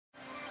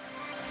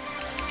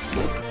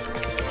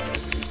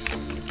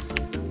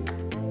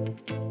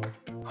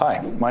Hi,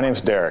 my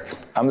name's Derek.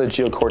 I'm the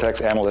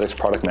Geocortex Analytics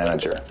Product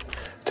Manager.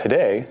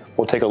 Today,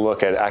 we'll take a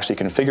look at actually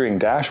configuring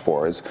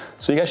dashboards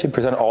so you can actually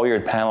present all your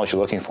panels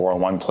you're looking for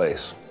in one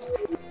place.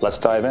 Let's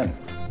dive in.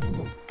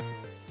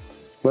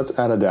 Let's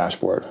add a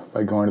dashboard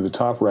by going to the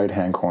top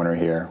right-hand corner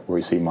here where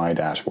we see My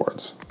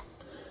Dashboards.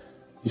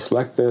 You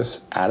select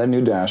this, add a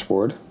new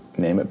dashboard,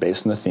 name it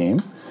based on the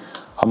theme.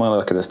 I'm going to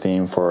look at a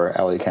theme for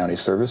LA County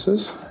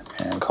Services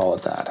and call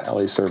it that,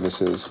 LA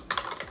Services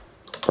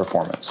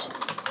Performance.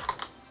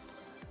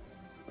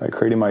 By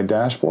creating my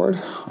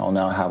dashboard, I'll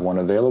now have one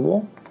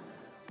available,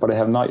 but I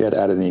have not yet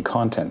added any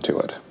content to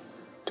it.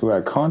 To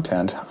add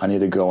content, I need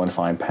to go and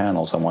find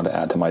panels I want to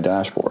add to my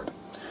dashboard.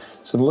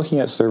 So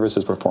looking at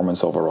services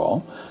performance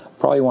overall,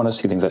 probably want to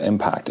see things that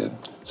impact it,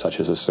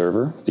 such as the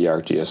server, the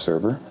ArcGIS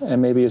server,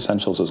 and maybe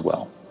essentials as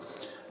well.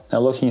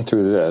 Now looking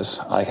through this,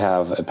 I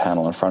have a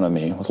panel in front of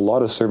me with a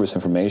lot of service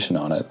information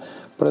on it,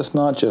 but it's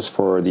not just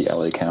for the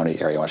LA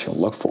County area I want you to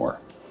look for.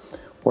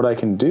 What I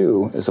can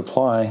do is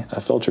apply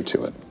a filter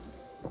to it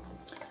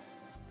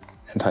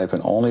and type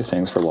in only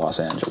things for Los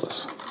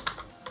Angeles.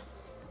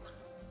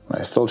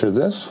 When I filter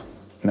this,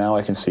 now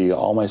I can see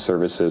all my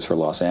services for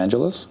Los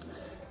Angeles,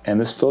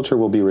 and this filter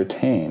will be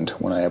retained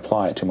when I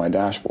apply it to my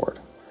dashboard.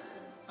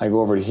 I go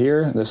over to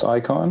here, this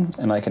icon,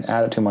 and I can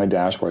add it to my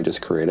dashboard I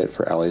just created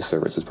for LA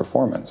Services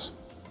Performance.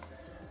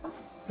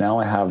 Now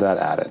I have that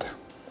added.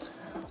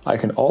 I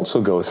can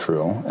also go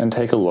through and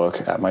take a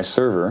look at my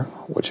server,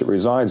 which it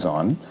resides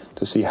on,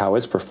 to see how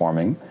it's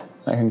performing,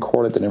 and I can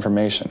correlate that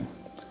information.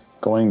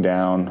 Going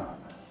down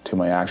to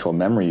my actual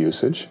memory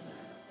usage,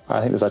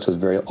 I think that's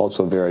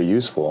also very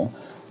useful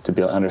to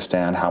be able to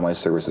understand how my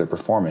services are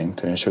performing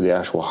to ensure the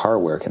actual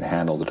hardware can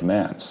handle the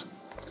demands.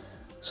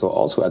 So I'll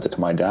also add that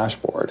to my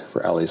dashboard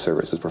for LA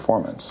Services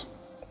Performance.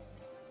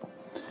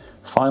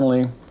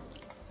 Finally, I'm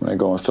going to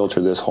go and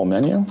filter this whole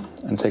menu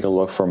and take a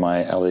look for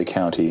my LA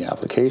County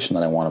application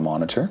that I want to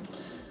monitor.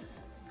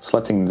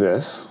 Selecting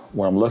this,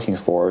 what I'm looking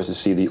for is to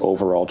see the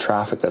overall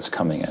traffic that's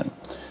coming in,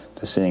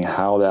 to seeing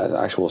how that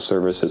actual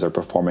services are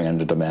performing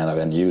under demand of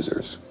end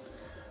users.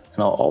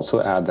 And I'll also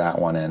add that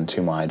one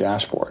into my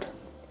dashboard.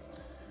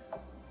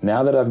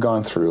 Now that I've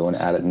gone through and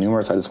added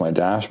numerous items to my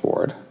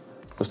dashboard,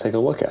 let's take a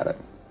look at it.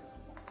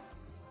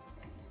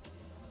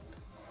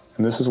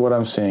 And this is what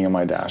I'm seeing in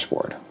my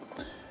dashboard,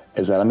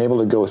 is that I'm able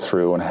to go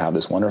through and have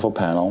this wonderful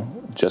panel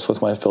just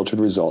with my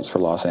filtered results for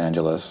Los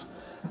Angeles.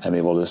 I'm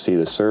able to see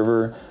the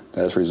server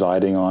that is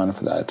residing on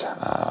for that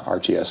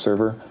ArcGIS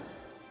server.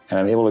 And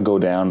I'm able to go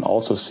down and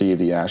also see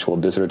the actual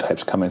visitor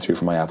types coming through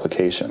from my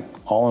application,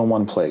 all in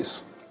one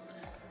place.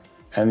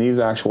 And these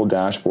actual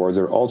dashboards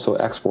are also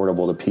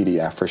exportable to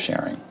PDF for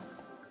sharing.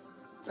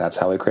 That's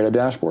how I create a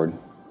dashboard.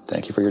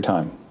 Thank you for your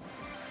time.